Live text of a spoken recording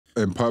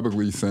and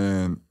publicly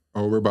saying,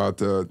 oh, we're about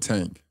to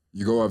tank.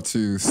 You go up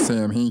to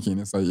Sam Hinkie and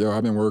it's like, yo,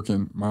 I've been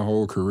working my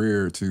whole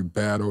career to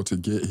battle to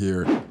get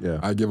here. Yeah.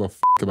 I give a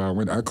about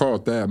when I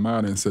called that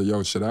mine and said,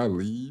 yo, should I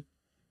leave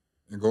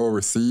and go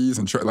overseas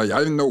and try? Like, I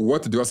didn't know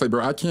what to do. I was like,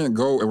 bro, I can't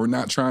go and we're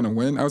not trying to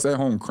win. I was at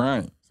home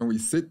crying. So we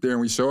sit there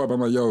and we show up. I'm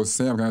like, yo,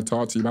 Sam, can I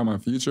talk to you about my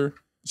future?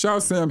 Shout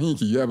out Sam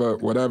Hinkie. You have a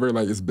whatever,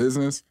 like it's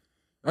business.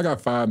 I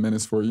got 5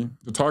 minutes for you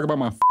to talk about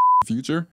my future.